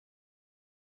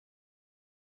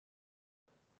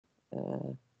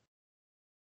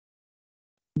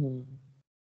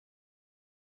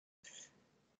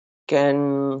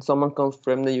Can someone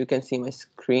confirm that you can see my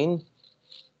screen?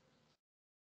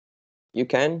 You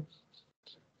can?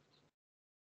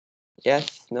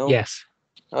 Yes? No? Yes.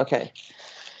 Okay.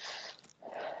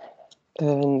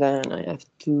 And then I have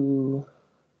to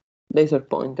laser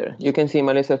pointer. You can see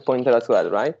my laser pointer as well,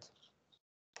 right?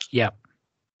 Yeah.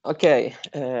 Okay.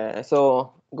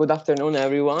 So good afternoon,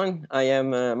 everyone. I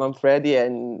am Manfredi,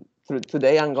 and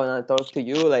today I'm gonna talk to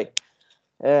you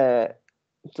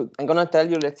I'm gonna tell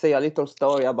you, let's say, a little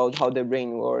story about how the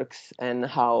brain works and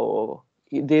how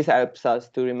this helps us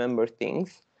to remember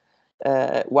things.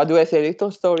 Why do I say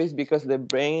little stories? Because the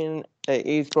brain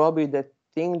is probably the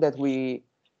thing that we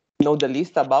know the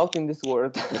least about in this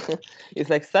world. It's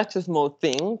like such a small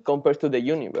thing compared to the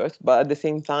universe, but at the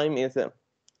same time is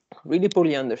really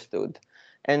poorly understood.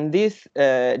 And this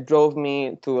drove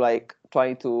me to like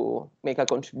try to make a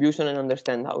contribution and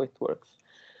understand how it works.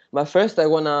 But first, I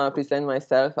wanna present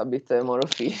myself a bit more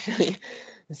officially.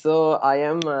 So I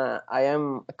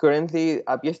am currently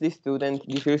a PhD student,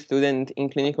 DPhil student in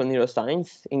clinical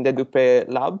neuroscience in the Dupré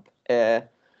lab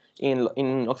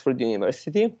in Oxford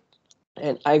University.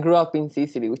 And I grew up in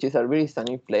Sicily, which is a really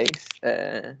sunny place,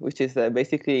 which is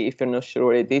basically, if you're not sure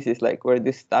where it is, it's like where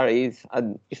this star is.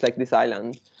 It's like this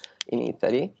island in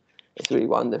Italy. It's really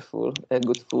wonderful,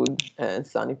 good food, and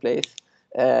sunny place.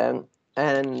 Um,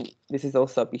 and this is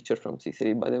also a picture from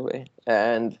Sicily, by the way.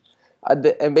 And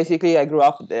basically, I grew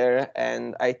up there,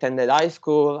 and I attended high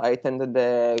school. I attended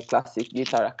the classic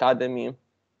guitar academy,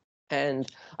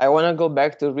 and I want to go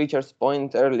back to Richard's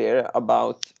point earlier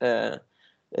about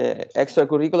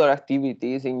extracurricular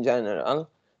activities in general.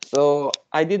 So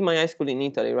I did my high school in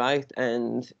Italy, right?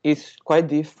 And it's quite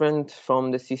different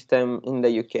from the system in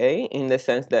the UK in the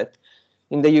sense that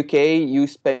in the UK you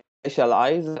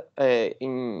specialize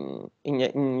in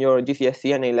your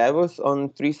GCSE and A levels on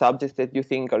 3 subjects that you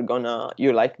think are gonna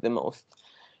you like the most.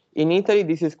 In Italy,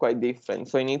 this is quite different.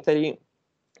 So in Italy,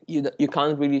 you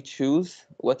can't really choose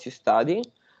what you study,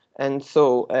 and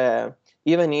so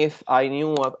even if I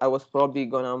knew I was probably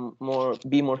gonna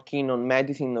be more keen on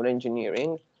medicine or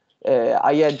engineering,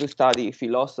 I had to study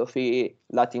philosophy,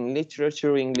 Latin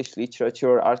literature, English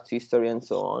literature, art history, and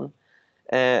so on.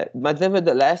 But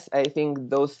nevertheless, I think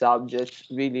those subjects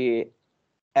really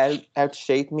help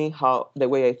shape me how the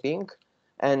way I think,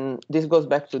 and this goes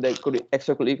back to the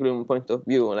extracurriculum point of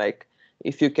view. Like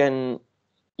if you can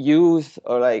use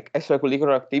or like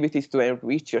extracurricular activities to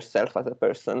enrich yourself as a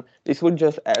person, this will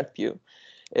just help you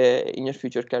in your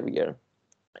future career.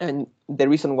 And the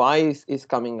reason why is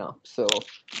coming up. So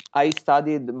I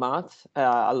studied maths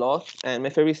a lot, and my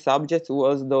favorite subject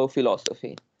was though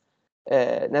philosophy.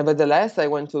 Nevertheless, I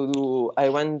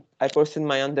pursued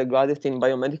my undergraduate in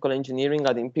biomedical engineering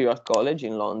at Imperial College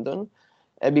in London,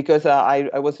 because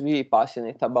I was really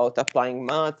passionate about applying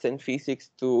maths and physics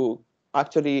to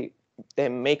actually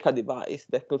make a device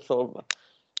that could solve,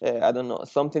 I don't know,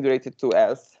 something related to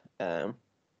health.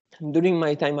 During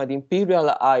my time at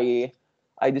Imperial, I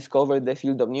discovered the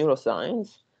field of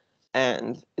neuroscience,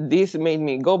 and this made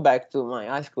me go back to my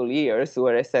high school years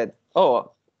where I said,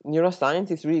 "Oh,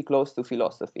 neuroscience is really close to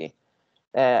philosophy."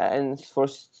 And for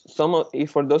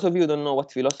those of you who don't know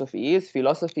what philosophy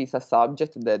is a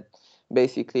subject that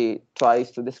basically tries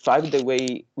to describe the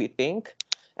way we think,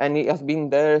 and it has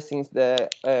been there since the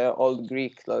old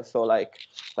Greek, so like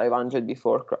 500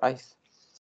 before Christ.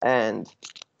 And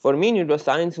for me,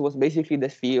 neuroscience was basically the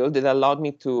field that allowed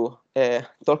me to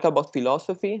talk about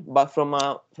philosophy, but from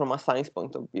a science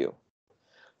point of view.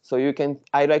 So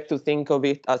I like to think of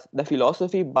it as the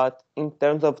philosophy, but in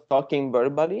terms of talking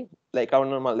verbally, like our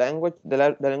normal language,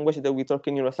 the language that we talk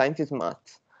in neuroscience is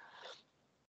math.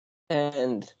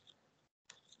 And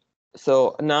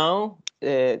so now,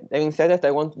 having said that,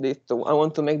 I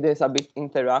want to make this a bit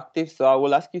interactive. So I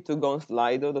will ask you to go on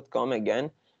slido.com again.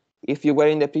 If you were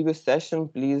in the previous session,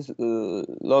 please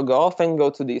log off and go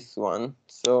to this one.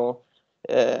 So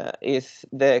is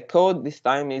the code this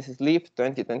time is sleep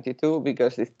 2022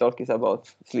 because this talk is about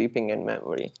sleeping and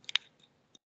memory.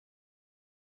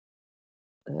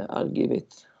 I'll give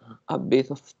it a bit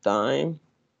of time.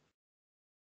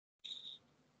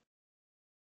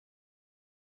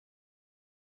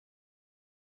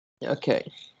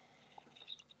 Okay.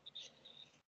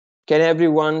 Can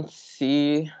everyone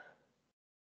see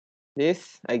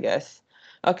this? I guess.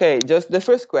 Okay, just the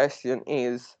first question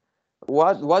is,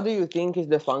 what do you think is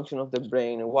the function of the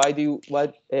brain? Why do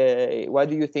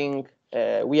you think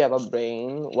we have a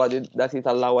brain? Does it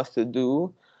allow us to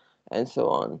do, and so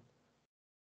on?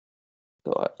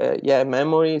 So yeah,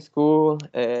 memory is cool.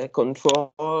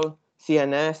 Control,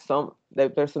 CNS. The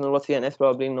person who wrote CNS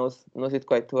probably knows it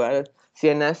quite well.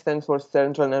 CNS stands for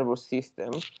central nervous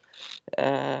system.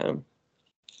 Um,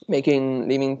 Making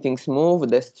living things move.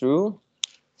 That's true.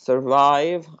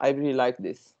 Survive. I really like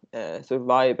this.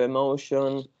 Survive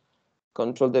emotion.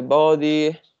 Control the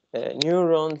body.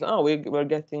 Neurons. Oh, we're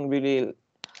getting really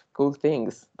cool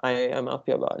things. I am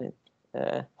happy about it.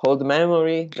 Hold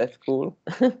memory. That's cool.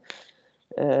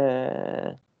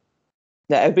 uh,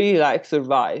 Yeah, I really like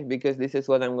survive because this is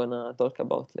what I'm gonna talk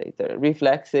about later.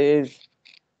 Reflexes,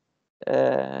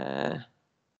 uh,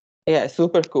 yeah,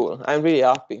 super cool. I'm really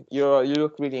happy. You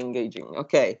look really engaging.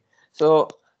 Okay, so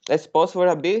let's pause for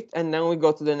a bit and then we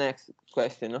go to the next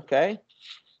question. Okay,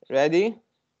 ready?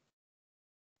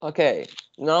 Okay,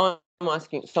 now I'm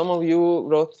asking. Some of you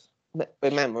wrote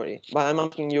memory, but I'm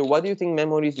asking you, what do you think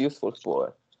memory is useful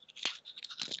for?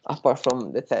 Apart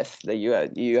from the tests that you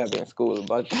have in school,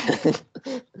 but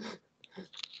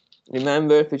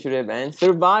remember future events,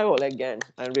 survival again.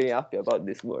 I'm really happy about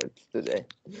this word today.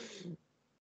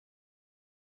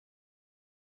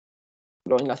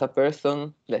 Growing as a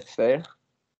person, that's fair.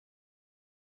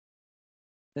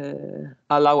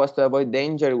 Allow us to avoid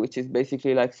danger, which is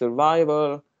basically like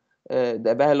survival,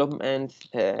 development,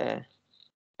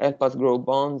 help us grow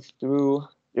bonds through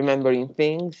remembering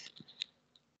things,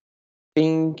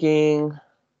 thinking,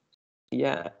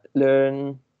 yeah,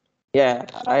 learn. Yeah,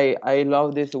 I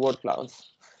love these word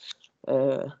clouds.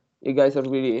 You guys are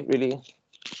really, really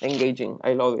engaging.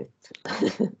 I love it.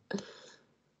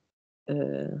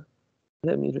 uh,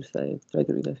 Let me just try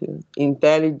to read a few.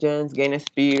 Intelligence, gain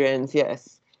experience,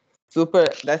 yes. Super,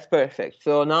 that's perfect.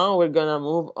 So now we're gonna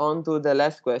move on to the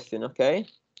last question, okay?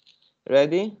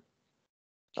 Ready?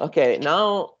 Okay,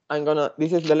 now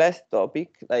this is the last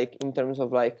topic, like in terms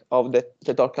of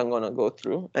the talk I'm gonna go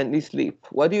through, and is sleep.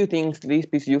 What do you think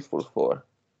sleep is useful for?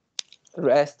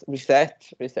 Rest, reset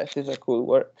is a cool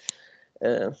word.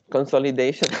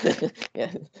 Consolidation,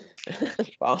 yes.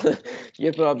 Wow,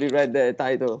 you probably read the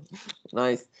title.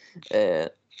 Nice. Uh,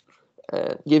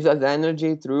 Gives us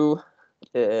energy through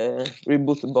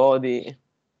reboot body,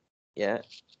 yeah,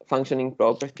 functioning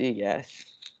property, yes.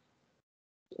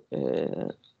 uh,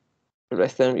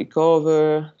 Rest and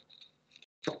recover,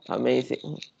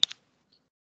 amazing.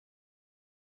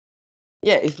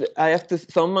 Yeah, I have to.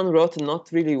 Someone wrote not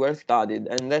really well studied,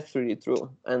 and that's really true.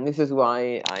 And this is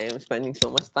why I am spending so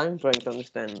much time trying to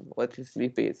understand what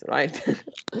sleep is, right?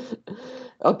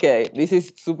 Okay, this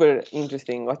is super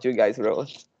interesting what you guys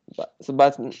wrote.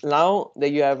 But now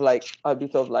that you have like a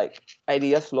bit of like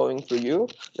ideas flowing through you,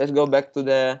 let's go back to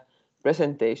the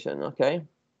presentation. Okay.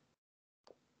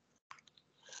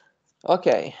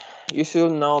 Okay, you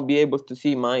should now be able to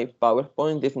see my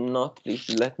PowerPoint. If not, please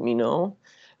let me know.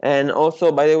 And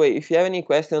also, by the way, if you have any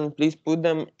questions, please put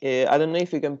them. I don't know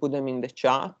if you can put them in the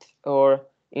chat or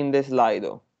in the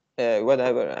Slido,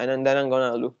 whatever. And then I'm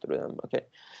gonna look through them. Okay.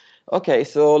 Okay.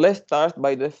 So let's start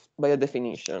by a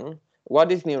definition.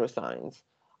 What is neuroscience?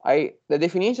 The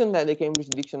definition that the Cambridge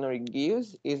Dictionary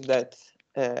gives is that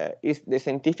is the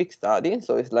scientific study.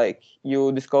 So it's like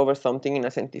you discover something in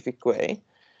a scientific way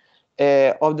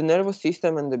of the nervous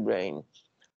system and the brain.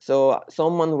 So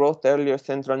someone wrote earlier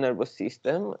central nervous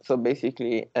system. So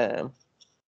basically,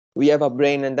 we have a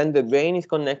brain, and then the brain is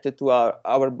connected to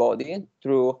our body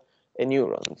through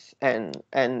neurons.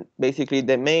 And basically,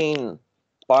 the main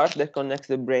part that connects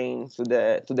the brain to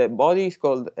the body is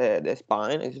called the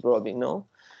spine, as you probably know.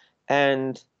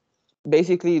 And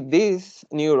basically these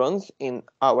neurons in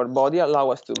our body allow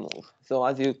us to move. So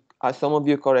as some of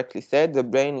you correctly said, the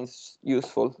brain is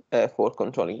useful for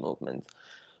controlling movement.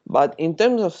 But in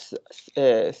terms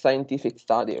of scientific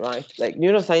study, right, like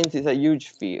neuroscience is a huge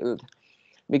field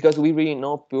because we really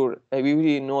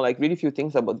know like really few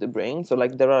things about the brain. So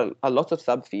like there are a lot of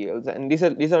subfields, and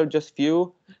these are just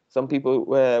few. Some people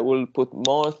will put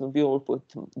more, some people will put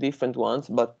different ones,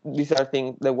 but these are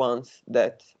the ones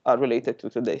that are related to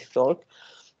today's talk.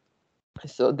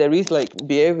 So there is like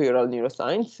behavioral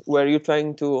neuroscience where you're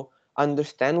trying to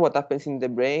understand what happens in the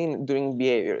brain during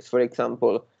behaviors. For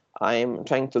example, I'm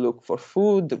trying to look for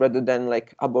food rather than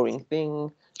like a boring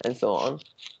thing, and so on.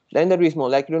 Then there is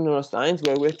molecular neuroscience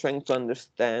where we're trying to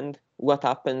understand what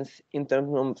happens in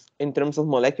terms of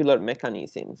molecular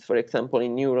mechanisms, for example,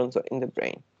 in neurons or in the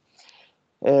brain.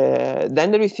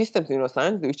 Then there is systems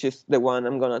neuroscience, which is the one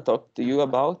I'm going to talk to you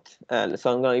about. So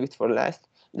I'm going to leave it for last.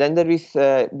 Then there is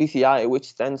BCI, which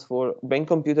stands for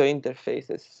brain-computer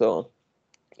interfaces. So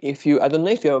I don't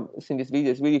know if you have seen this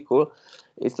video, it's really cool.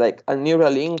 It's like a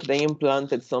neural link. They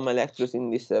implanted some electrodes in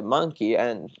this monkey,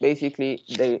 and basically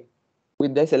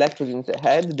with this electrode in the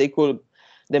head,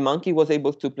 the monkey was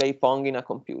able to play Pong in a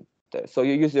computer. So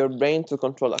you use your brain to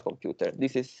control a computer.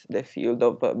 This is the field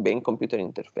of brain-computer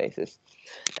interfaces.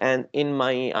 And in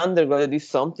my undergrad, I did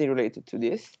something related to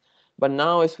this, but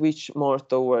now I switch more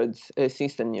towards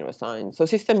system neuroscience. So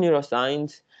system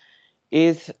neuroscience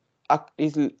is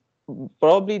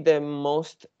probably the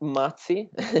most mathsy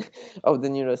of the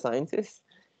neurosciences.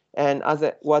 And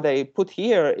what I put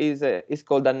here is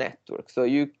called a network. So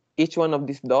each one of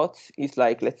these dots is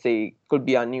like, let's say, could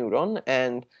be a neuron,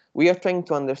 and we are trying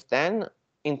to understand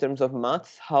in terms of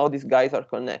maths how these guys are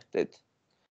connected,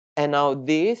 and now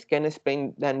this can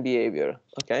explain then behavior.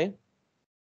 Okay.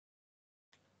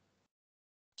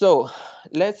 So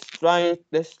let's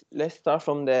start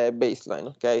from the baseline.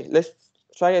 Okay, let's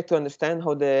try to understand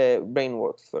how the brain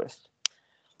works first.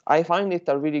 I find it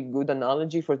a really good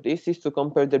analogy for this is to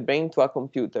compare the brain to a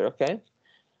computer. Okay,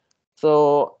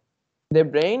 so the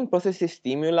brain processes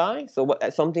stimuli, so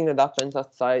something that happens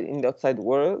outside in the outside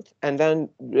world, and then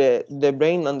the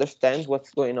brain understands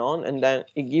what's going on, and then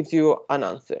it gives you an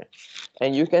answer.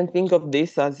 And you can think of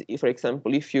this as, for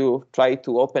example, if you try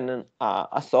to open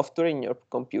a software in your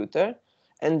computer,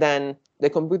 and then the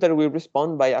computer will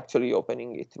respond by actually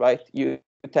opening it, right? You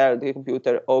tell the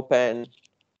computer, open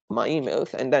my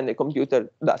emails, and then the computer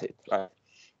does it, right?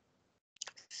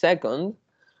 Second,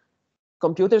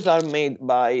 computers are made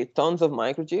by tons of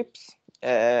microchips,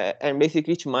 and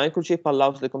basically each microchip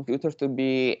allows the computer to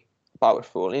be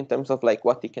powerful in terms of like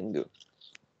what it can do.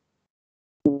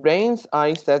 Brains are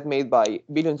instead made by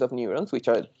billions of neurons, which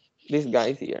are these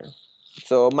guys here.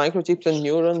 So microchips and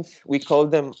neurons, we call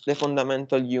them the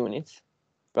fundamental units,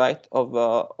 right,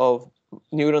 of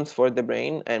neurons for the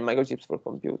brain and microchips for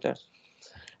computer.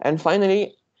 And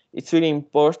finally, it's really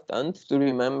important to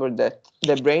remember that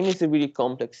the brain is a really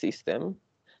complex system.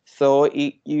 So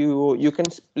you can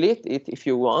split it, if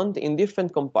you want, in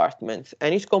different compartments,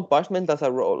 and each compartment has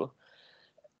a role.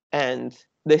 And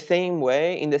in the same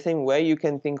way, you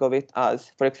can think of it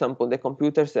as, for example, the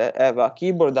computers have a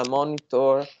keyboard, a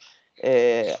monitor,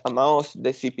 a mouse,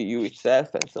 the CPU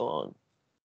itself, and so on.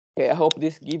 Okay, I hope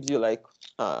this gives you like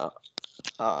a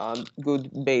good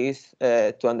base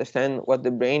to understand what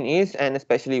the brain is, and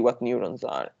especially what neurons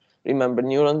are. Remember,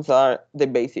 neurons are the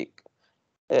basic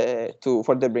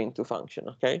for the brain to function.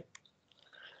 Okay.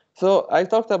 So I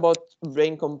talked about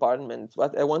brain compartments,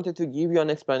 but I wanted to give you an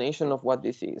explanation of what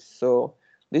this is. So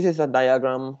this is a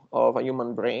diagram of a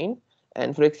human brain.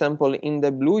 And for example, in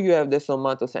the blue, you have the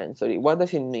somatosensory. What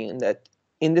does it mean? That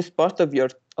in this part of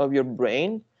your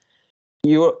brain,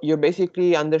 you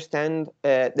basically understand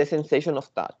the sensation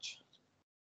of touch.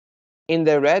 In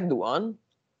the red one,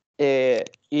 in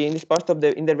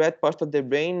the red part of the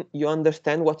brain, you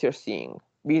understand what you're seeing,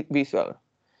 visual.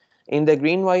 In the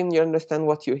green one, you understand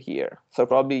what you hear. So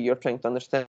probably you're trying to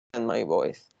understand my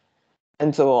voice,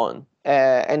 and so on.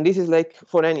 And this is like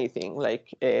for anything,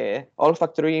 like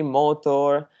olfactory,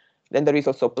 motor. Then there is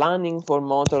also planning for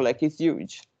motor, like it's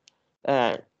huge.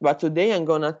 But today I'm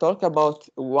gonna talk about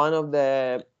one of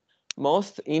the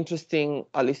most interesting,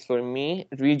 at least for me,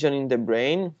 region in the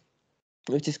brain,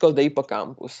 which is called the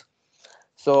hippocampus.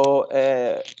 So,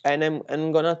 and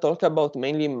I'm gonna talk about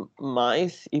mainly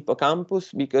mice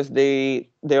hippocampus because they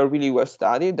are really well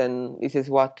studied, and this is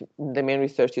what the main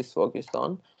research is focused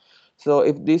on. So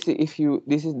this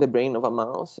is the brain of a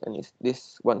mouse, and it's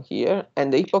this one here,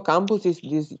 and the hippocampus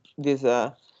is this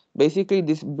basically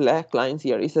these black lines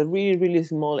here. It's a really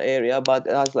small area, but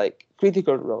it has like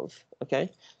critical roles.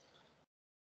 Okay.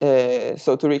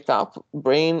 So to recap,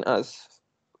 brain as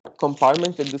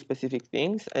compartments that do specific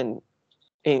things, and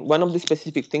one of the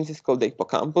specific things is called the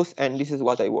hippocampus, and this is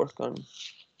what I work on.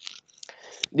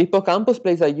 The hippocampus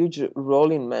plays a huge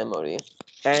role in memory,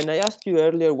 and I asked you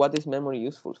earlier what is memory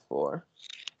useful for,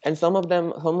 and some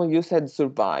of you said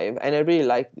survive, and I really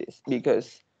like this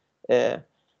because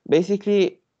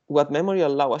basically what memory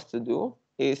allows us to do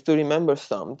is to remember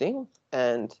something,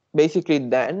 and basically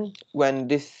then when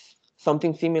this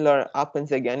something similar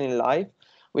happens again in life,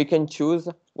 we can choose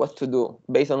what to do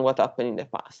based on what happened in the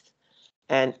past.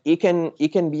 And it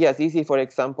can be as easy, for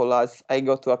example, as I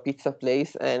go to a pizza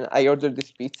place and I ordered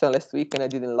this pizza last week and I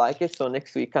didn't like it, so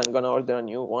next week I'm gonna order a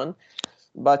new one.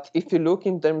 But if you look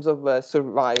in terms of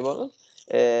survival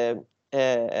and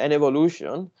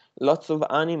evolution, lots of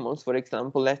animals, for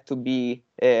example, had to be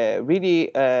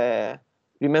really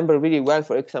remember really well,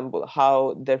 for example,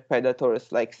 how their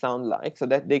predators like sound like, so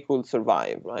that they could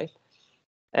survive, right?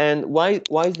 And why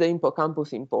is the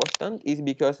hippocampus important? Is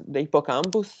because the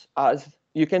hippocampus, as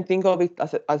you can think of it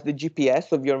as the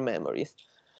GPS of your memories.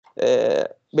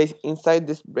 Inside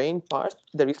this brain part,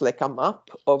 there is like a map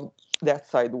of the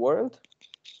outside world.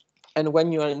 And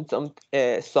when you are in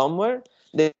somewhere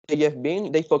that you have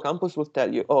been, the hippocampus will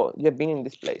tell you, oh, you have been in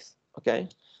this place, okay?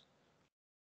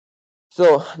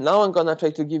 So now I'm gonna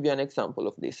try to give you an example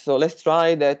of this. So let's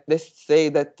try that. Let's say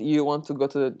that you want to go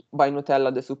to buy Nutella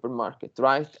at the supermarket,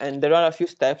 right? And there are a few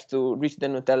steps to reach the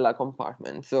Nutella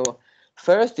compartment. So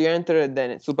first you enter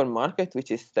the supermarket,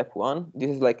 which is step 1.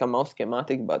 This is like a mouse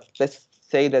schematic, but let's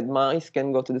say that mice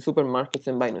can go to the supermarkets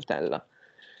and buy Nutella.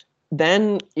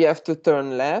 Then you have to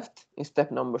turn left in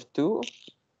step number 2.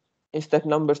 In step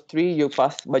number 3, you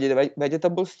pass by the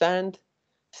vegetable stand.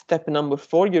 Step number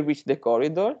 4, you reach the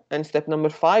corridor. And step number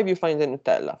 5, you find the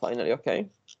Nutella, finally, okay?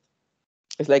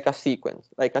 It's like a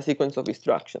sequence of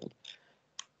instructions.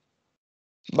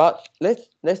 But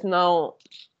let's now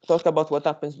talk about what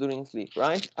happens during sleep,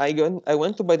 right? I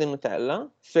went to buy the Nutella.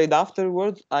 Straight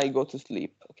afterwards, I go to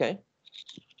sleep, okay?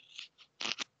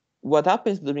 What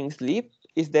happens during sleep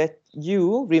is that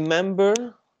you remember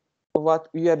what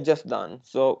you have just done.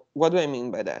 So what do I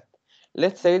mean by that?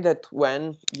 Let's say that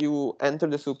when you enter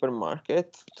the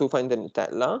supermarket to find the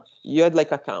Nutella, you had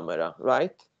like a camera,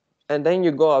 right? And then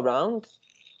you go around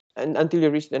and until you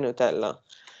reach the Nutella.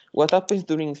 What happens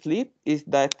during sleep is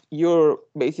that you're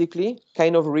basically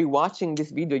kind of rewatching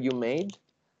this video you made.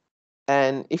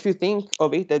 And if you think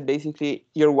of it that basically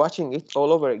you're watching it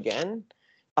all over again,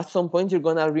 at some point you're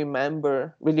gonna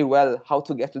remember really well how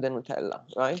to get to the Nutella,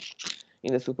 right?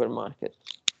 In the supermarket.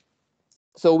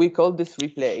 So we call this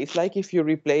replay. It's like if you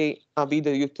replay a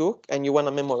video you took and you want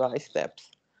to memorize steps.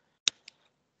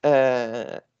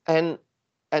 And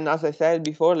as I said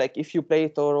before, like if you play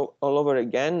it all over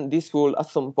again, this will at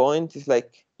some point, it's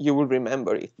like you will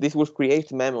remember it. This will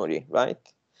create memory, right?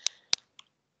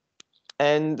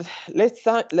 And let's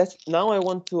now I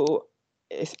want to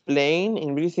explain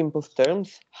in really simple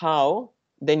terms how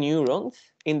the neurons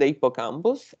in the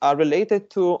hippocampus are related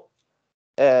to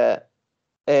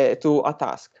a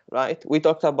task, right? We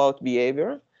talked about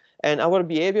behavior, and our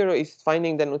behavior is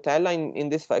finding the Nutella in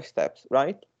these 5 steps,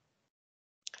 right?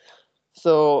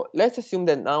 So let's assume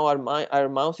that now our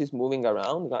mouse is moving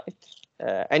around, right?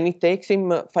 And it takes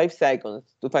him 5 seconds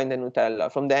to find the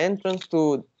Nutella from the entrance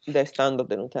to the stand of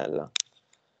the Nutella.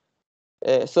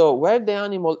 So where the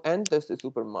animal enters the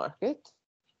supermarket,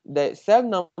 the cell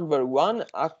number 1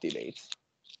 activates.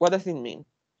 What does it mean?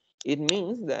 It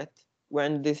means that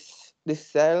when this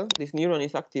neuron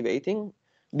is activating,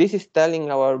 this is telling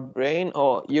our brain,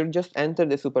 oh, you just entered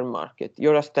the supermarket.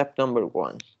 You're at step number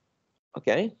 1.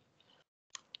 Okay?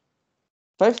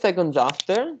 5 seconds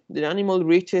after, the animal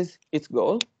reaches its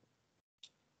goal.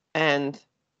 And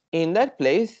in that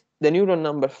place, the neuron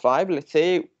number 5, let's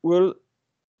say, will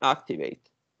activate.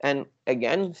 And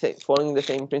again, following the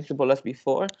same principle as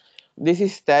before, this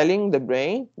is telling the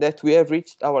brain that we have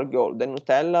reached our goal, the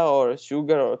Nutella or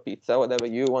sugar or pizza, whatever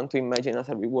you want to imagine as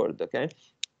a reward, okay?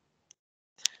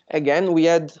 Again, we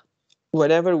had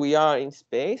whenever we are in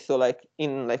space, so like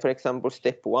for example,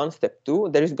 step 1, step 2,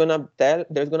 there's gonna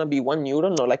be one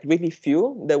neuron or like really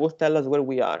few that will tell us where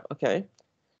we are, okay?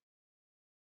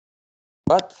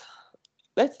 But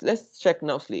let's check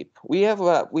now sleep. We have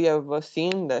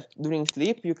seen that during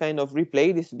sleep you kind of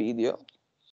replay this video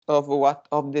of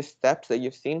the steps that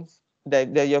you've seen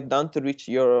that you have done to reach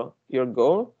your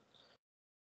goal.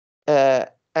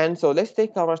 And so let's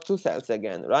take our 2 cells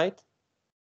again, right?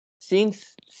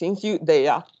 Since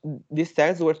these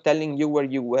cells were telling you where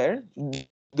you were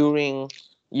during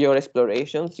your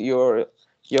explorations, your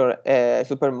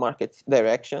supermarket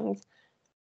directions,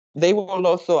 they will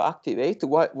also activate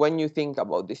when you think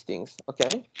about these things,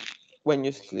 okay? When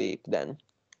you sleep then.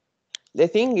 The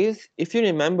thing is, if you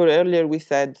remember earlier, we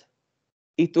said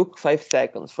it took 5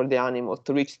 seconds for the animal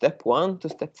to reach step 1 to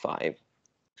step 5.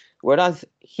 Whereas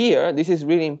here, this is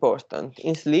really important.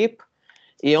 In sleep,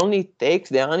 it only takes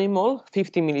the animal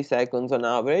 50 milliseconds on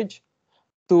average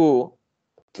to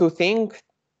think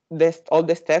all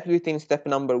the steps within step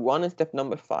number 1 and step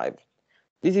number 5.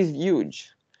 This is huge.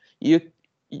 You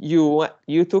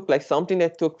took like something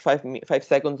that took 5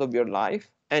 seconds of your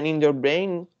life, and in your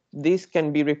brain, this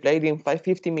can be replayed in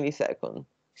 50 milliseconds,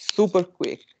 super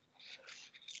quick.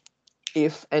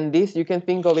 And this, you can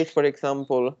think of it, for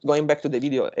example, going back to the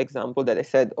video example that I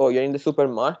said, oh, you're in the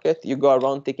supermarket, you go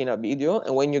around taking a video,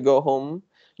 and when you go home,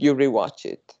 you rewatch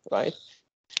it, right?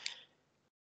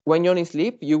 When you're in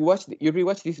sleep, you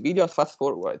rewatch this video at fast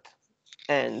forward,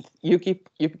 and you keep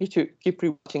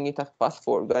rewatching it at fast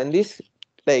forward, and this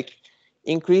like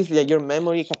increases your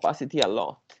memory capacity a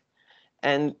lot.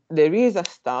 And there is a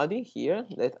study here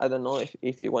that I don't know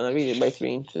if you want to read it, but it's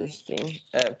really interesting.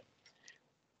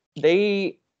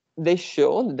 They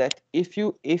showed that if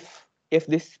if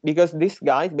this, because these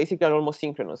guys basically are almost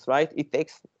synchronous, right? It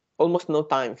takes almost no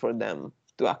time for them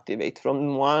to activate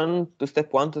from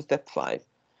step 1 to step 5.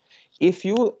 If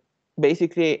you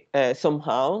basically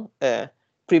somehow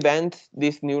prevent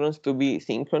these neurons to be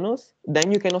synchronous,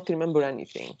 then you cannot remember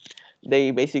anything.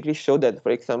 They basically show that,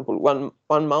 for example,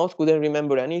 one mouse couldn't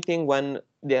remember anything when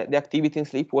the activity in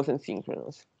sleep wasn't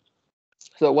synchronous.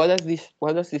 So what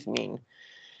does this mean?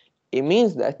 It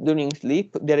means that during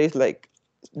sleep there is like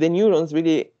the neurons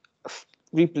really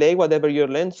replay whatever you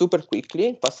learned super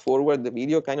quickly, fast forward the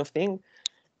video kind of thing,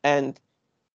 and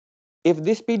if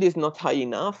this speed is not high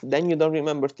enough, then you don't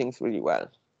remember things really well.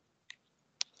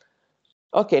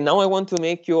 Okay, now I want to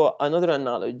make you another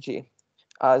analogy.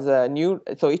 As a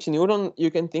so each neuron,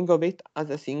 you can think of it as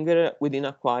a singer within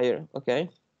a choir, okay?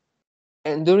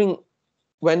 And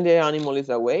when the animal is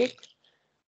awake,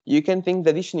 you can think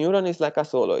that each neuron is like a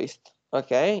soloist,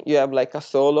 okay? You have like a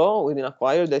solo within a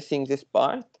choir that sings this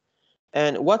part.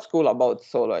 And what's cool about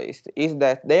soloists is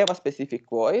that they have a specific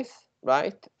voice,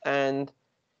 right? And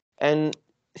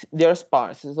they're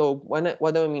sparse. So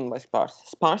what do I mean by sparse?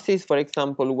 Sparse is, for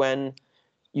example, when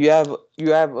you have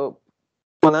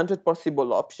 100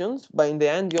 possible options, but in the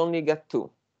end you only get 2.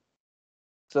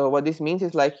 So what this means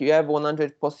is like you have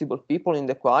 100 possible people in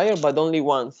the choir, but only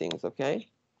one sings, okay?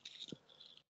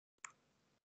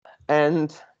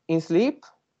 And in sleep,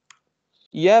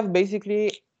 you have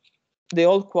basically the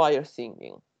whole choir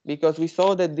singing, because we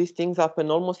saw that these things happen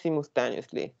almost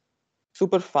simultaneously,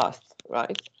 super fast,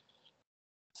 right?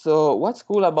 So what's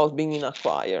cool about being in a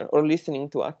choir or listening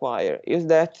to a choir is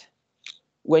that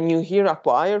when you hear a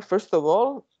choir, first of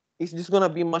all, it's just gonna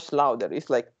be much louder. It's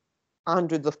like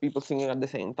hundreds of people singing at the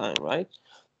same time, right?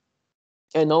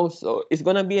 And also, it's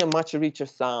gonna be a much richer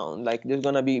sound. Like there's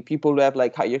gonna be people who have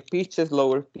like higher pitches,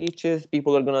 lower pitches.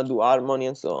 People are gonna do harmony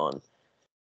and so on.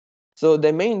 So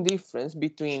the main difference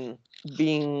between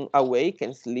being awake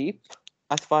and sleep,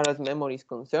 as far as memory is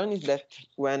concerned, is that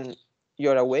when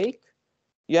you're awake,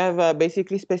 you have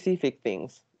basically specific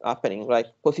things happening, like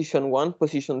position 1,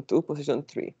 position 2, position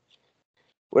 3.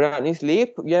 Whereas in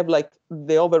sleep, you have like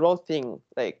the overall thing,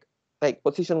 like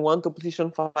position 1 to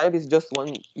position 5 is just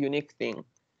one unique thing,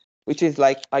 which is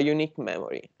like a unique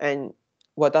memory. And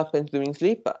what happens during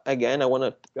sleep, again, I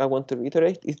want to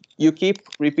reiterate, is you keep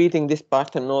repeating this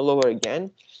pattern all over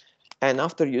again, and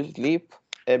after you sleep,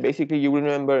 basically you will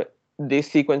remember this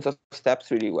sequence of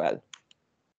steps really well.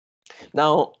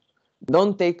 Now,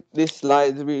 don't take this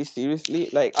slide really seriously,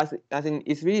 like as in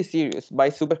it's really serious, but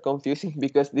it's super confusing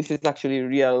because this is actually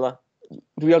real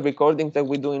recordings that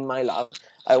we do in my lab.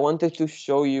 I wanted to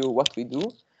show you what we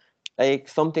do, like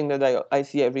something that I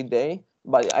see every day,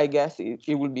 but I guess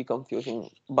it will be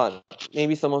confusing. But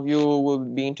maybe some of you will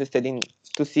be interested in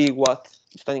to see what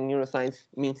studying neuroscience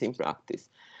means in practice.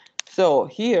 So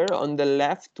here on the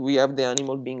left, we have the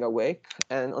animal being awake,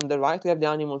 and on the right, we have the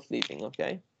animal sleeping,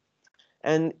 okay?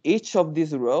 And each of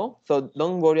these row, so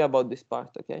don't worry about this part,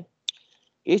 okay?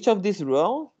 Each of these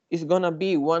row is gonna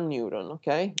be one neuron,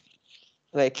 okay?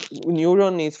 Like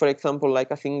neuron is, for example, like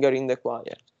a singer in the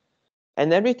choir.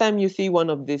 And every time you see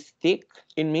one of these tick,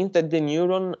 it means that the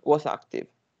neuron was active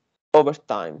over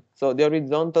time. So the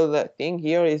horizontal thing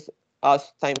here is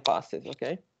as time passes,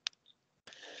 okay?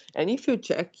 And if you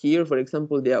check here, for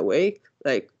example, the awake,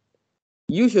 like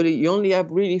usually you only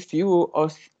have really few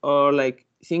or like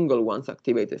single ones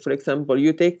activated. For example,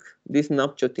 you take this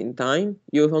snapshot in time,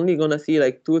 you're only gonna see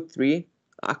like 2 or 3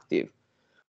 active.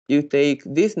 You take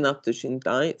this snapshot in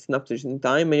time,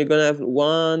 and you're gonna have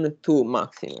 1, 2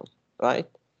 maximum, right?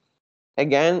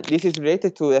 Again, this is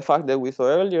related to the fact that we saw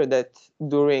earlier that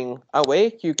during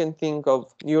awake, you can think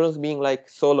of neurons being like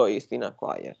soloists in a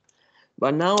choir.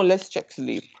 But now let's check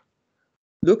sleep.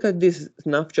 Look at this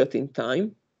snapshot in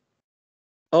time.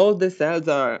 All the cells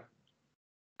are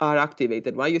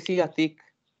activated, right? You see a tick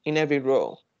in every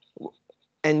row.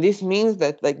 And this means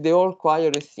that like the whole choir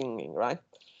is singing, right?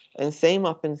 And same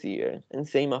happens here, and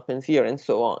same happens here, and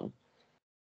so on.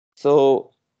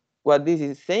 So what this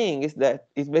is saying is that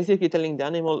it's basically telling the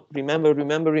animal,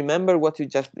 remember what you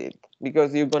just did,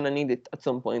 because you're gonna need it at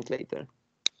some point later.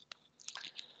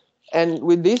 And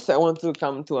with this, I want to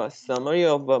come to a summary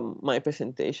of my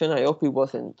presentation. I hope it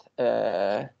wasn't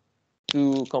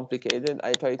too complicated.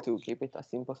 I try to keep it as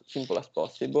simple as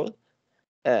possible.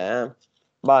 So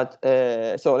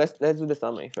let's do the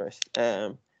summary first.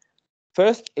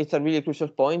 First, it's a really crucial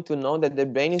point to know that the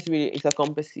brain is a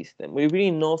complex system. We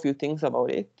really know a few things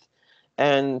about it.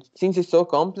 And since it's so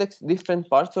complex, different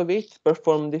parts of it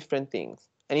perform different things.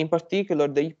 And in particular,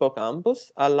 the hippocampus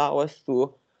allow us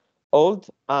to hold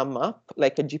a map,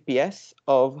 like a GPS,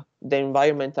 of the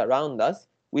environment around us,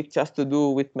 which has to do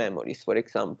with memories. For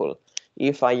example,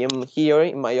 if I am here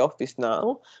in my office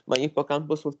now, my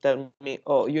hippocampus will tell me,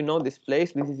 oh, you know this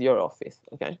place, this is your office,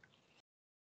 okay?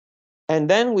 And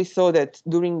then we saw that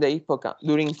during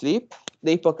sleep,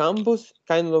 the hippocampus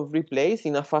kind of replace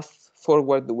in a fast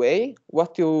forward way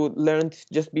what you learned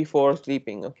just before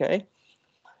sleeping, okay?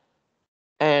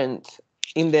 And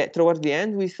towards the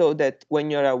end, we saw that when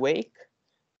you're awake,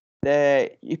 the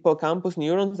hippocampus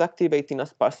neurons activate in a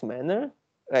sparse manner,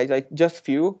 right? Like just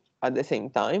few at the same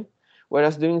time.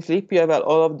 Whereas during sleep, you have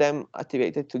all of them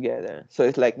activated together. So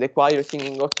it's like the choir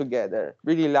singing all together,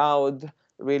 really loud,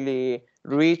 really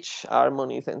rich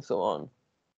harmonies, and so on.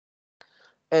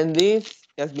 And this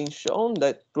has been shown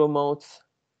that promotes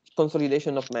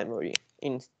consolidation of memory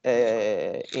in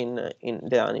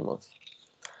the animals.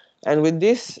 And with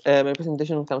this, my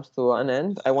presentation comes to an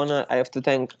end. I have to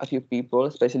thank a few people,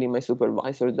 especially my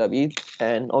supervisor David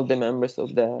and all the members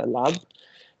of the lab,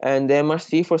 and the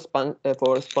MRC for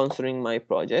sponsoring my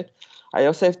project. I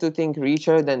also have to thank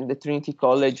Richard and the Trinity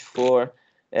College for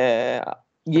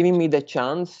giving me the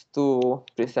chance to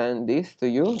present this to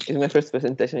you. It's my first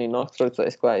presentation in Oxford, so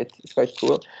it's quite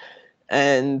cool.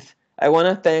 And I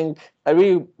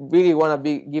really want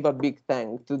to give a big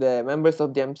thank to the members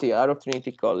of the MCR of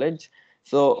Trinity College.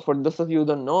 So for those of you who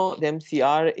don't know, the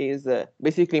MCR is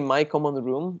basically my common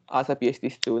room as a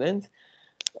PhD student.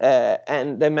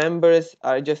 And the members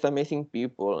are just amazing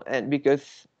people. And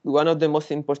because one of the most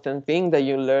important things that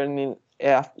you learn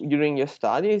during your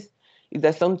studies is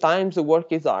that sometimes the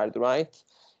work is hard, right?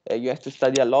 You have to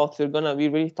study a lot, so you're gonna be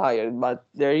really tired. But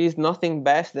there is nothing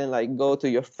best than like go to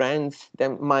your friends,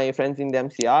 my friends in the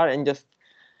MCR, and just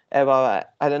have I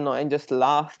don't know, and just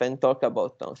laugh and talk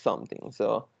about something.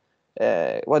 So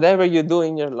whatever you do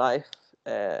in your life,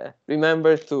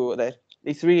 remember that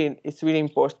it's really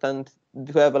important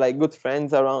to have like good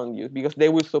friends around you, because they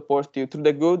will support you through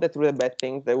the good and through the bad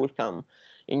things that will come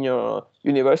in your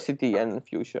university and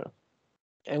future.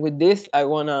 And with this,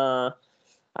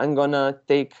 I'm gonna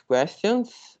take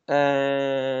questions.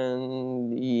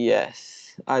 And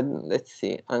yes, let's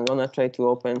see. I'm gonna try to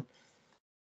open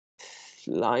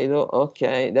Slido.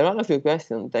 Okay, there are a few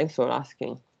questions. Thanks for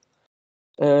asking.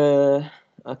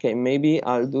 Okay, maybe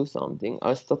I'll do something.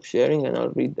 I'll stop sharing and I'll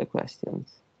read the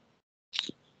questions.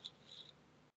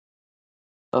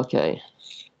 Okay.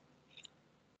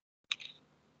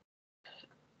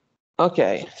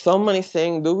 Okay, someone is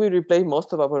saying, do we replay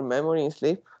most of our memory in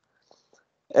sleep?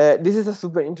 This is a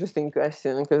super interesting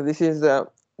question, because this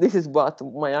is what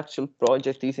my actual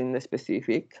project is in the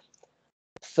specific.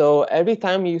 So every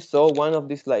time you saw one of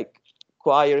these like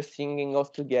choir singing all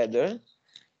together,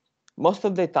 most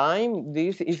of the time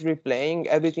this is replaying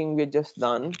everything we just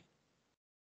done.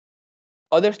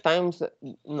 Other times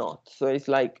not. So it's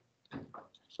like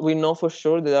we know for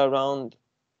sure that around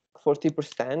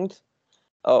 40%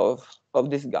 of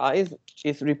these guys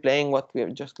is replaying what we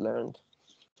have just learned.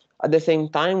 At the same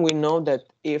time, we know that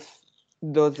if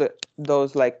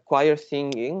those like choir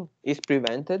singing is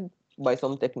prevented by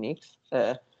some techniques,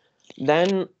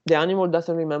 then the animal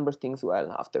doesn't remember things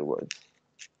well afterwards.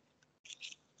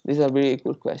 This is a really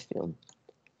cool question.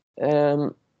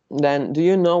 Then, do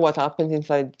you know what happens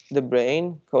inside the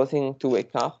brain causing to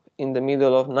wake up in the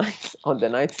middle of the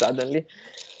night suddenly?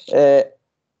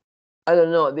 I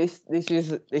don't know. This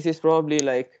is probably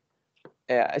like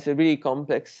it's a really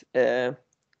complex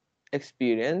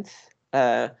experience.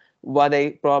 What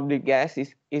I probably guess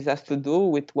is has to do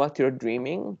with what you're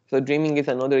dreaming. So dreaming is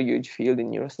another huge field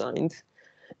in neuroscience,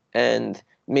 and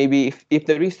maybe if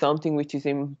there is something which is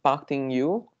impacting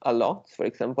you a lot, for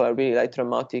example, a really like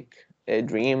traumatic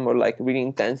dream or like really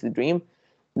intense dream,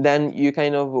 then you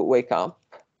kind of wake up,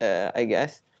 I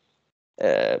guess.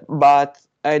 But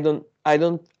I don't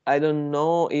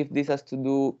know if this has to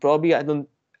do. Probably I don't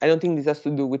think this has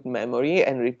to do with memory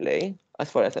and replay,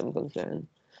 as far as I'm concerned.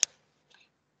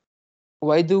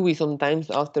 Why do we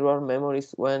sometimes alter our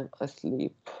memories when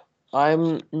asleep?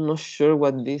 I'm not sure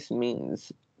what this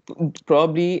means.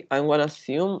 Probably I'm gonna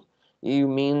assume you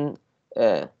mean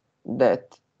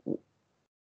that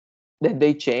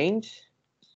they change,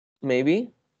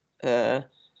 maybe, uh,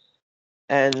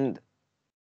 and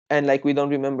like we don't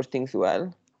remember things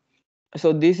well.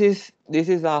 So this is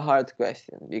a hard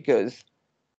question, because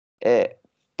uh,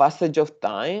 passage of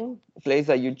time plays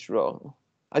a huge role.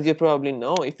 As you probably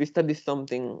know, if you study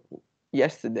something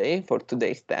yesterday for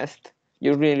today's test,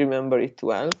 you really remember it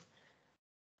well.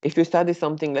 If you study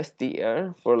something last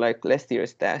year for like last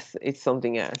year's test, it's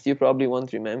something else. You probably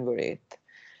won't remember it.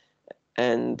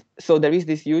 And so there is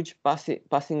this huge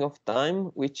passing of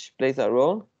time which plays a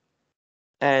role.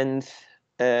 And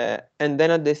then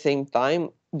at the same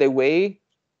time, the way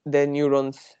the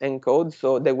neurons encode.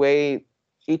 So the way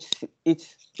it's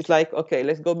like, okay,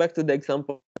 let's go back to the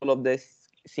example of the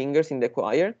singers in the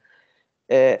choir.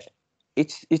 Uh,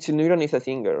 each neuron is a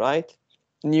singer, right?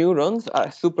 Neurons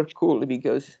are super cool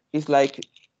because as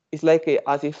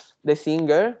if the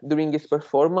singer during its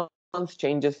performance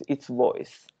changes its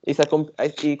voice. It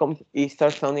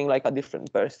starts sounding like a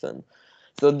different person.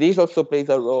 So this also plays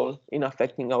a role in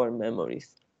affecting our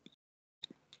memories.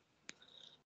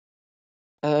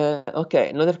 Okay,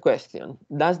 another question.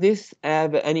 Does this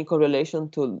have any correlation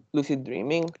to lucid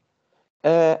dreaming?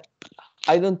 Uh,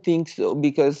 I don't think so,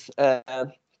 because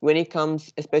when it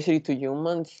comes especially to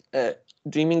humans,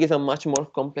 dreaming is a much more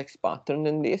complex pattern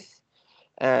than this.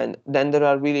 And then there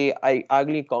are really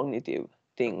ugly cognitive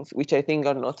things, which I think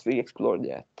are not really explored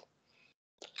yet.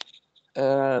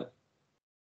 Uh,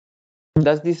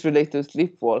 does this relate to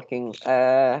sleepwalking?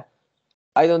 I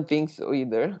don't think so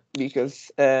either,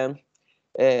 because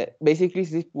basically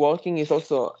sleepwalking is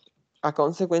also a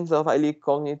consequence of highly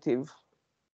cognitive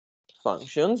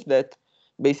functions that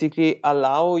basically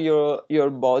allow your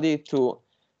body to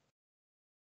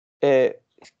uh,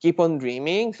 keep on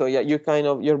dreaming. So yeah,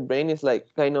 your brain is like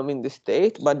kind of in the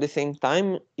state, but at the same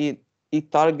time it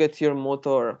targets your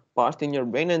motor part in your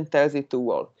brain and tells it to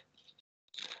work.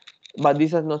 But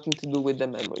this has nothing to do with the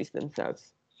memories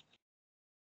themselves.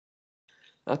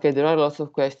 Okay, there are lots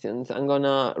of questions. I'm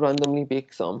gonna randomly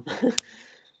pick some.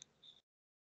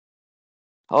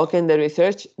 How can the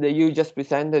research that you just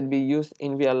presented be used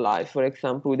in real life? For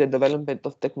example, with the development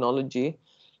of technology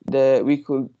that we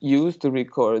could use to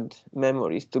record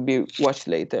memories to be watched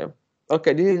later.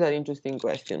 Okay, this is an interesting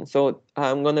question. So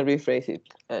I'm going to rephrase it.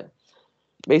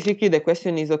 Basically, the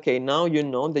question is, okay, now you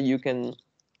know that you can,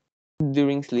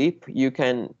 during sleep,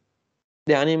 the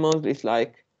animal is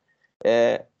like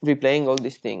replaying all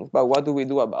these things. But what do we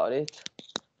do about it?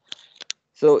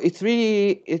 So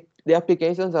the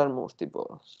applications are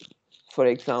multiple. For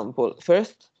example,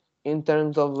 first, in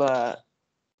terms of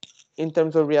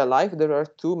real life, there are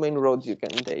two main roads you can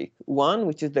take. One,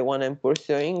 which is the one I'm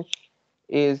pursuing,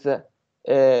 is that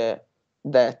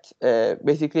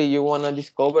basically you want to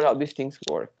discover how these things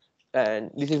work,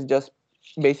 and this is just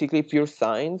basically pure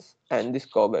science and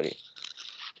discovery.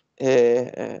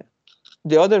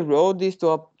 The other road is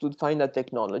to find a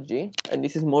technology, and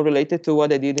this is more related to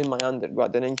what I did in my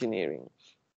undergrad in engineering,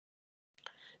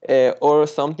 or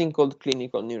something called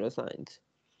clinical neuroscience.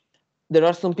 There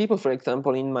are some people, for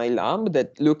example, in my lab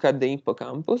that look at the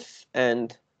hippocampus,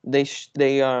 and they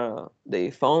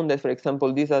found that, for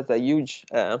example, this has a huge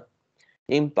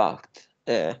impact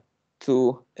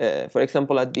to, for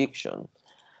example, addiction.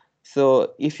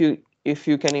 So if you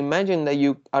can imagine that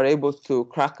you are able to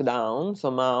crack down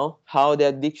somehow how the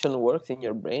addiction works in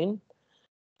your brain,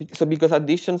 so because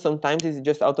addiction sometimes is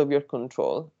just out of your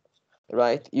control,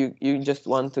 right? You just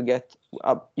want to get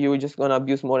up, you're just gonna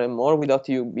abuse more and more without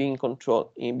you being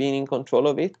in control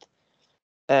of it.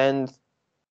 And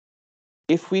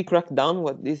if we crack down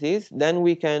what this is, then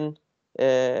we can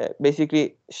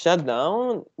basically shut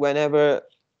down whenever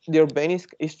your brain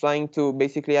is trying to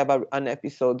basically have an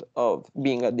episode of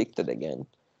being addicted again.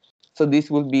 So this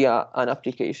would be an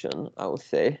application, I would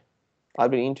say, a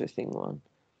very interesting one.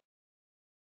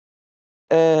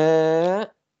 uh,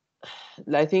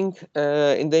 I think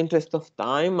in the interest of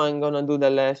time, I'm gonna do the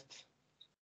last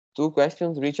two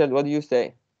questions. Richard, what do you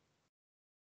say?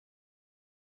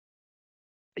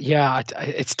 Yeah,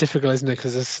 it's difficult, isn't it?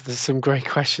 Because there's some great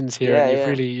questions here, and Yeah,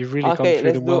 yeah. you've really gone Okay,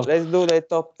 through them well. let's do the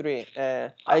top three.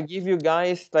 I give you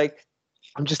guys like.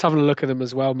 I'm just having a look at them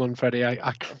as well, Manfredi.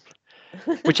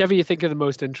 Whichever you think are the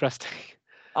most interesting.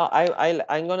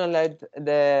 I'm gonna let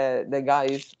the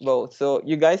guys vote, so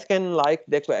you guys can like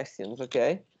the questions.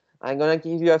 Okay, I'm gonna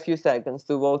give you a few seconds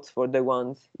to vote for the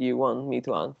ones you want me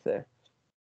to answer.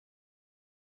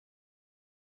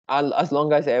 As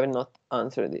long as I have not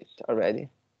answered it already.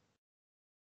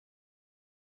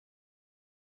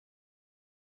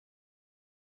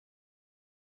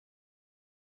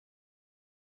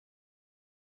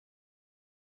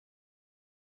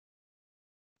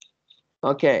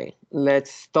 Okay,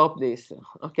 let's stop this.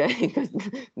 Okay, because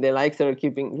the likes are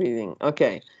keeping reading.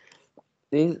 Okay,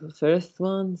 this first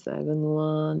one, second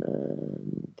one,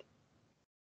 and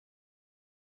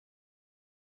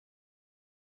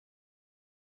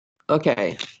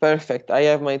okay, perfect. I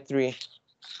have my three.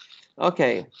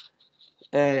 Okay,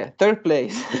 third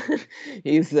place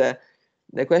is the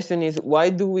question is,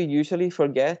 why do we usually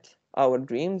forget our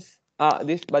dreams?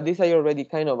 This I already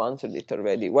kind of answered it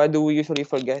already. Why do we usually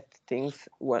forget things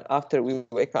after we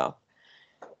wake up?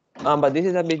 But this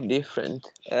is a bit different.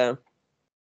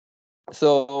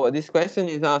 So this question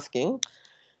is asking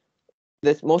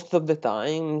that most of the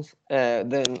times,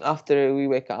 then after we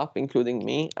wake up, including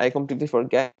me, I completely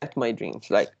forget my dreams.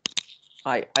 Like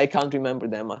I can't remember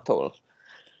them at all.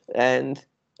 And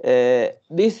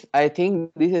this, I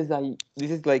think, this is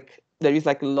like there is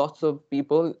like lots of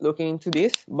people looking into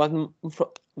this, but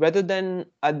rather than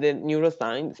at the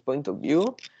neuroscience point of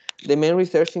view, the main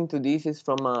research into this is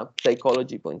from a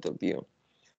psychology point of view.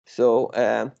 So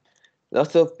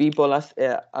lots of people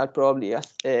are probably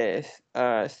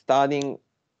studying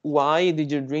why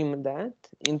did you dream that,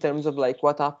 in terms of like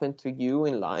what happened to you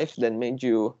in life that made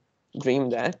you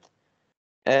dream that.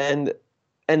 and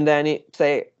and then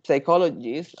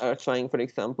psychologists are trying, for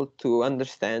example, to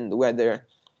understand whether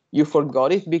you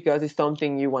forgot it because it's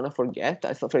something you want to forget,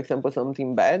 so for example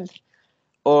something bad,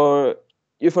 or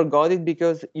you forgot it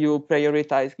because you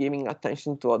prioritize giving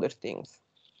attention to other things.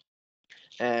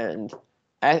 And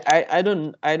I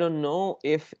don't know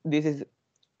if this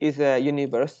is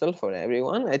universal for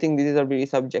everyone. I think this is a really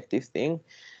subjective thing.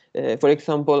 For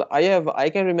example, I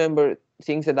can remember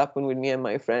things that happened with me and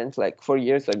my friends like 4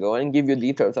 years ago and give you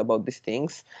details about these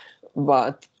things,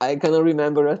 but I cannot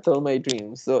remember at all my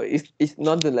dreams. So it's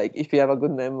not that like if you have a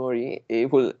good memory, it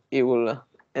will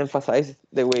emphasize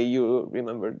the way you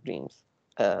remember dreams.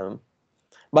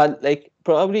 But like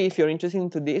probably if you're interested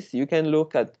into this, you can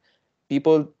look at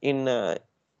people in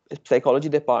psychology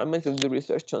departments who do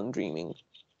research on dreaming.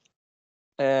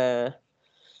 Uh,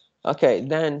 okay,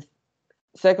 then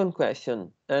second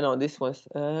question. No, this was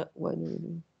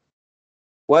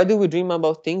why do we dream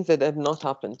about things that have not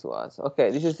happened to us?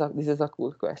 Okay, this is a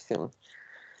cool question.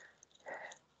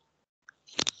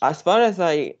 As far as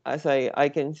I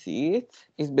can see it,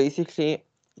 is basically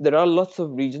there are lots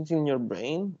of regions in your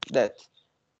brain that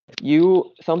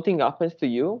something happens to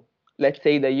you. Let's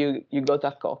say that you got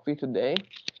a coffee today,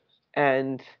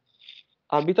 and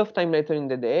a bit of time later in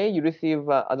the day, you receive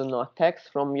I don't know, a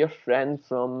text from your friend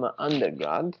from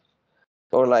undergrad,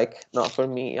 or like no, for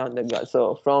me undergrad,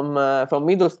 so from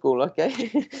middle school,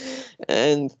 okay.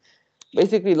 And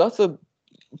basically, lots of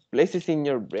places in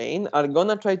your brain are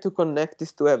gonna try to connect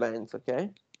these two events, okay.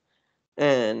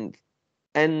 and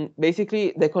and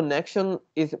basically the connection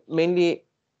is mainly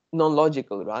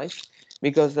non-logical, right?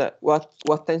 Because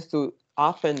what tends to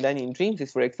happen then in dreams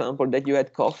is, for example, that you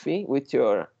had coffee with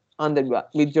your undergrad,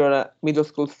 with your middle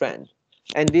school friend,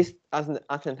 and this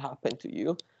hasn't happened to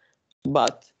you,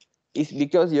 but it's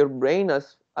because your brain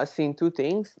has seen two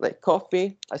things, like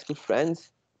coffee, high school friends.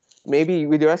 Maybe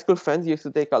with your high school friends you used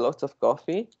to take a lot of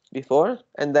coffee before,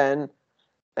 and then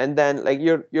like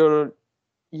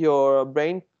your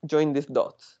brain joins these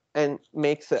dots and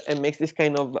makes this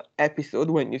kind of episode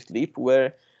when you sleep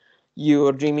where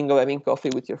you're dreaming of having coffee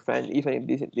with your friend, even if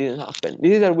this didn't happen.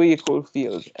 This is a really cool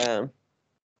field,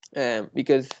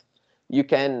 because you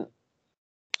can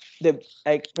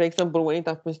like, for example, when it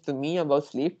happens to me about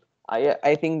sleep,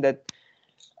 I think that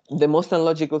the most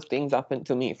unlogical things happen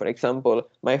to me. For example,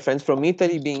 my friends from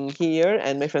Italy being here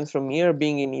and my friends from here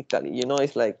being in Italy.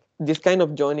 It's like this kind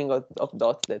of joining of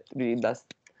dots that really does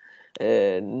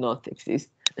not exist.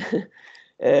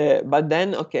 But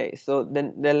then, okay, so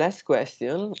then the last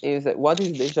question is what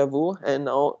is deja vu and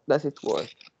how does it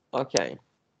work? Okay,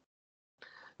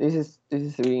 this is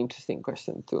a really interesting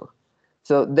question too.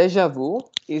 So deja vu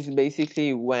is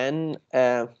basically when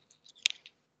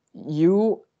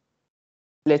you,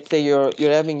 let's say you're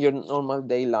having your normal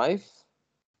day life,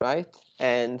 right?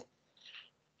 And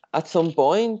at some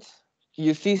point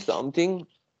you see something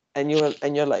and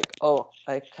you're like, oh,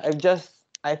 like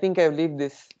I think I've lived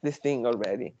this thing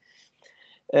already.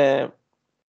 Uh,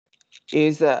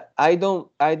 is I don't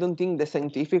think that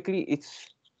scientifically it's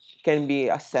can be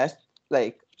assessed,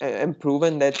 like and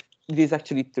proven that this is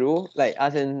actually true, like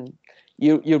as in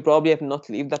you probably have not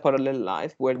lived a parallel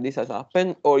life where this has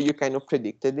happened, or you kind of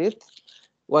predicted it.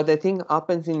 What I think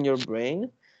happens in your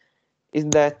brain is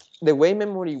that the way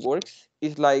memory works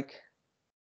is like,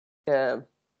 uh,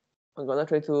 I'm gonna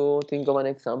try to think of an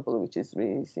example which is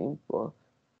really simple.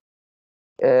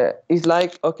 It's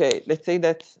like, okay, let's say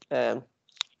that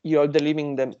you're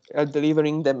delivering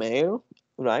the mail,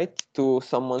 right, to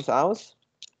someone's house,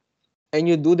 and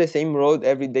you do the same road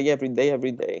every day, every day,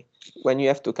 every day when you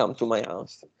have to come to my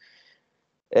house.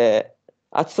 Uh,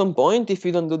 at some point, if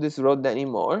you don't do this road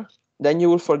anymore, then you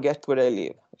will forget where I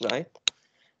live, right?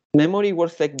 Memory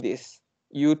works like this.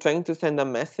 You trying to send a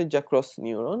message across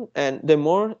neuron, and the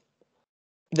more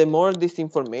this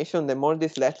information, the more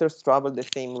these letters travel the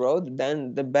same road,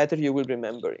 then the better you will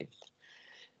remember it.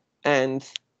 And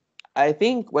I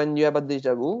think when you have a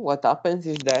deja vu, what happens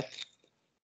is that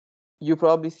you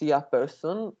probably see a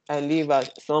person and leave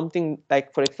something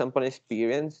like, for example, an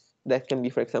experience that can be,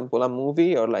 for example, a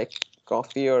movie or like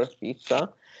coffee or pizza,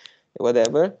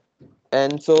 whatever.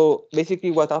 And so basically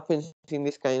what happens in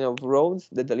this kind of roads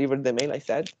that deliver the mail, I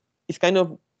said, is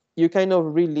you kind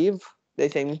of relive the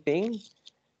same thing.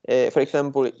 For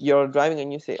example, you're driving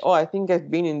and you say, oh, I think I've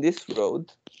been in this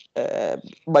road,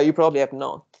 but you probably have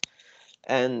not.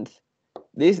 And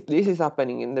this is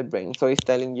happening in the brain. So it's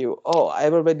telling you, oh,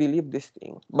 I've already lived this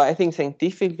thing. But I think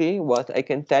scientifically, what I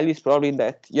can tell you is probably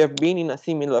that you have been in a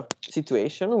similar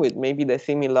situation with maybe the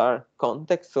similar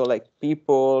context, so like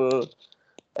people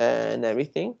and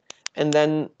everything. And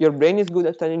then your brain is good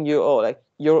at telling you, oh, like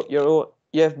you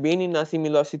have been in a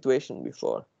similar situation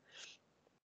before.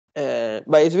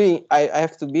 But it's really, I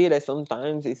have to be like,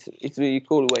 sometimes it's really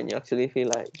cool when you actually feel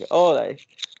like, oh, like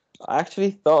I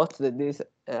actually thought that this,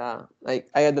 like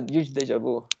I had a huge deja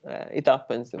vu. It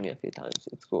happens to me a few times.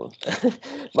 It's cool.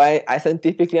 But I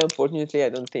scientifically, unfortunately, I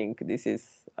don't think this is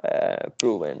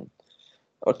proven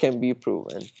or can be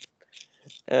proven.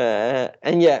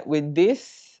 And yeah, with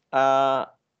this, my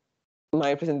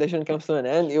presentation comes to an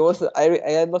end. It was I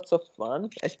had lots of fun,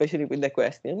 especially with the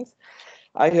questions.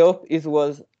 I hope it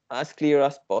was as clear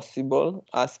as possible,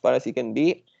 as far as it can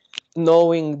be,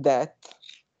 knowing that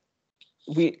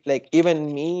we, like,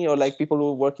 even me or like people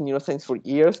who work in neuroscience for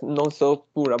years, know so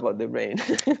poor about the brain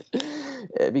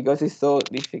because it's so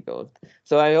difficult.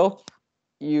 So I hope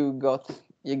you're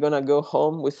gonna go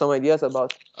home with some ideas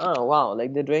about, oh wow,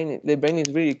 like the brain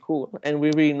is really cool and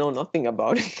we really know nothing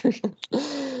about it.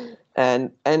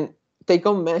 and take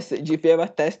home message: if you have a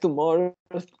test tomorrow,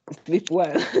 sleep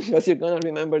well because you're gonna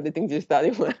remember the things you study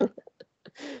well.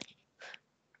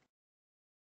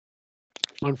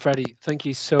 Manfredi, thank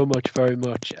you so much, very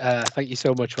much. Thank you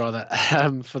so much, rather,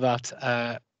 for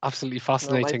that. Absolutely No, my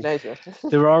fascinating. pleasure.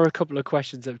 There are a couple of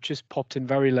questions that have just popped in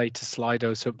very late to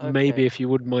Slido, so maybe Okay. if you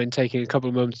wouldn't mind taking a couple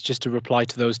of moments just to reply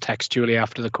to those textually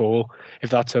after the call, if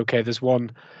that's okay. There's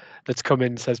one that's come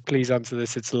in, says, please answer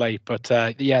this, it's late. But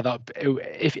yeah,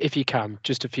 if you can,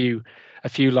 just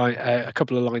a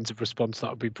couple of lines of response,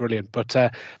 that would be brilliant. But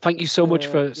thank you so much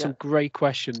for some great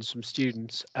questions from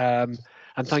students.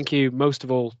 And thank you most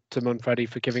of all to Manfredi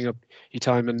for giving up your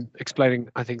time and explaining,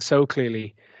 I think, so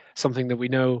clearly something that we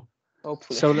know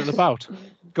Hopefully. so little about.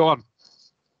 Go on.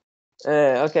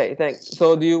 Okay, thanks.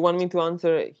 So do you want me to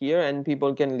answer here and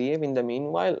people can leave in the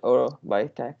meanwhile, or by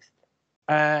text?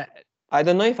 I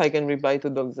don't know if I can reply to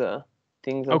those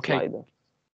things on Okay. Slido.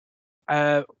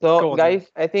 Go So on,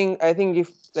 guys, I think if,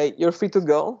 like, you're free to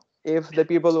go. If the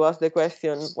people who ask the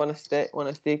question wanna stick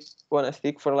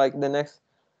for like the next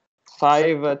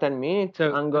 5-10 minutes,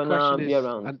 So I'm the gonna question be is,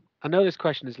 around. and I know this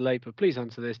question is late, but please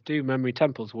answer this. Do memory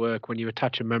temples work when you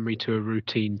attach a memory to a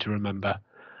routine to remember?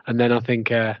 And then I think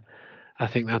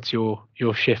that's your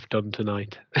shift done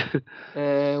tonight.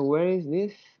 Where is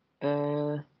this?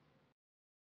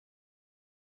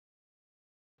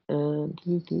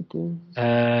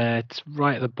 It's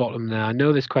right at the bottom there. I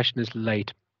know this question is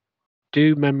late.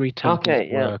 Do memory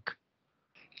temples work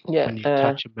when you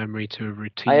attach a memory to a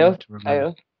routine to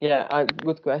remember?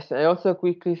 Good question. I also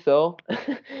quickly saw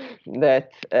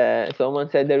that someone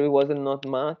said there was not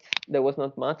maths. There was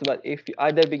not maths, but if you,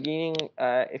 at the beginning,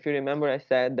 if you remember, I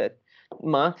said that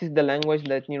maths is the language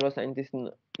that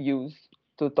neuroscientists use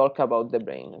to talk about the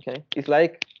brain. Okay, it's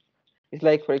like,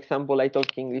 for example, I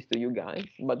talk English to you guys,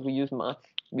 but we use maths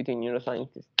between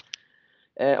neuroscientists.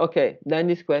 Okay, then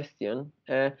this question.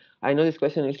 I know this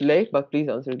question is late, but please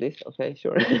answer this. Okay,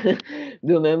 sure.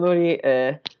 Do memory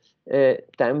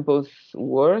tempos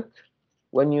work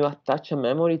when you attach a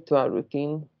memory to a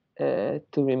routine to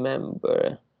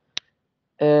remember?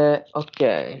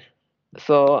 Okay,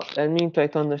 so let me try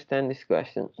to understand this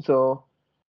question. So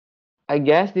I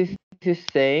guess this is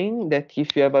saying that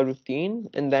if you have a routine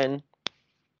and then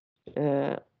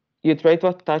you try to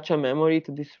attach a memory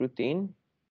to this routine,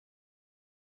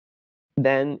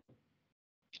 then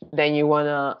you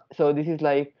wanna, so this is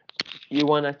like, you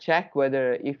wanna check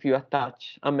whether if you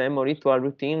attach a memory to a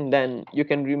routine, then you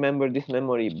can remember this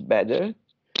memory better.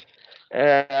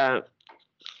 I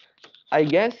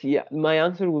guess, yeah, my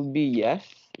answer would be yes,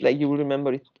 like you will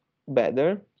remember it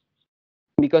better,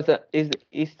 because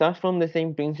it starts from the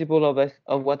same principle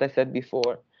of what I said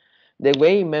before. The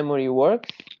way memory works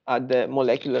at the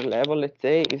molecular level, let's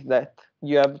say, is that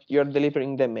you're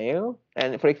delivering the mail,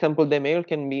 and for example, the mail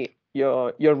can be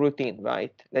your routine,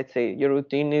 right? Let's say your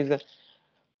routine is,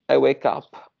 I wake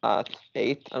up at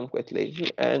 8, I'm quite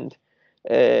lazy, and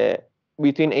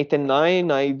between 8 and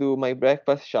 9, I do my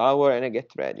breakfast, shower, and I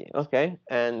get ready, okay?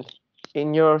 And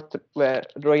in your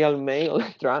Royal Mail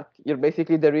track, you're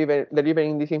basically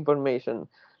delivering this information.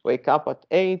 Wake up at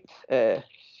 8,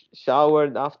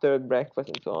 showered after breakfast,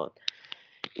 and so on.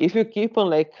 If you keep on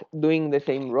like doing the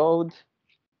same road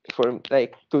for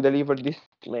like to deliver this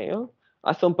mail,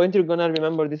 at some point you're gonna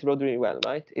remember this road really well,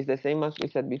 right? It's the same as we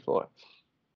said before.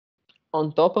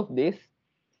 On top of this,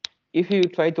 if you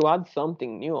try to add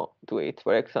something new to it,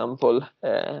 for example,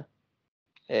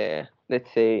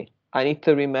 let's say I need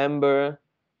to remember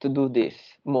to do this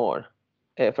more,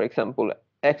 for example,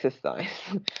 exercise,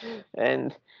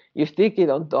 and you stick it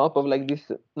on top of like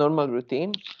this normal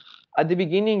routine. At the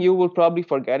beginning, you will probably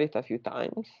forget it a few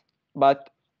times, but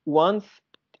once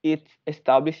it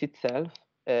establishes itself,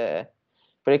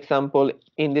 for example,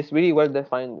 in this really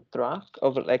well-defined track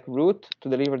of like route to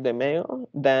deliver the mail,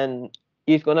 then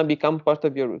it's gonna become part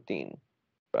of your routine,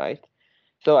 right?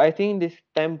 So I think this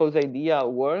tempos idea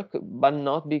work, but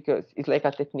not because it's like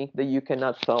a technique that you can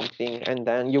add something and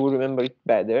then you will remember it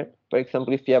better. For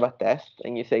example, if you have a test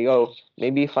and you say, oh,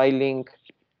 maybe if I link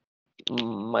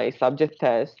my subject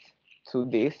test to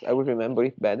this, I will remember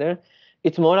it better.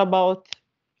 It's more about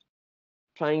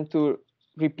trying to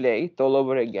replay it all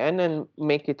over again and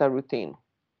make it a routine.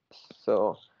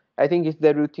 So I think it's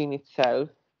the routine itself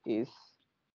is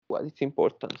what is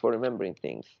important for remembering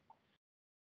things.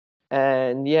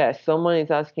 And yeah, someone is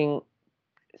asking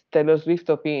Taylor Swift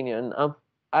opinion. I'm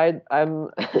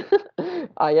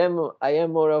I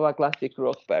am more of a classic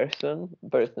rock person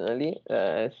personally,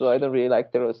 so I don't really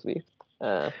like Taylor Swift.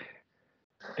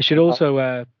 I should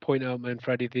also point out,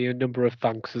 Manfredi, the number of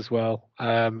thanks as well.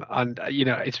 And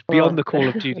it's beyond the call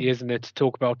of duty, isn't it, to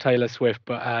talk about Taylor Swift?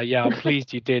 But yeah, I'm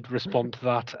pleased you did respond to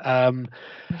that.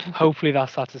 Hopefully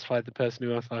that satisfied the person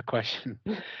who asked that question.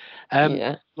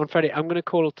 Yeah. Manfredi, I'm going to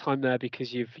call time there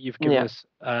because you've given us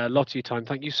lots of your time.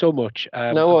 Thank you so much.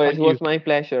 No worries, it was my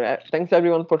pleasure. Thanks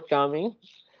everyone for coming.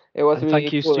 It was really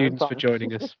thank you, cool students, for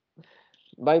joining us.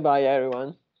 Bye bye,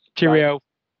 everyone. Cheerio. Bye.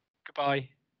 Goodbye.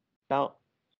 Ciao.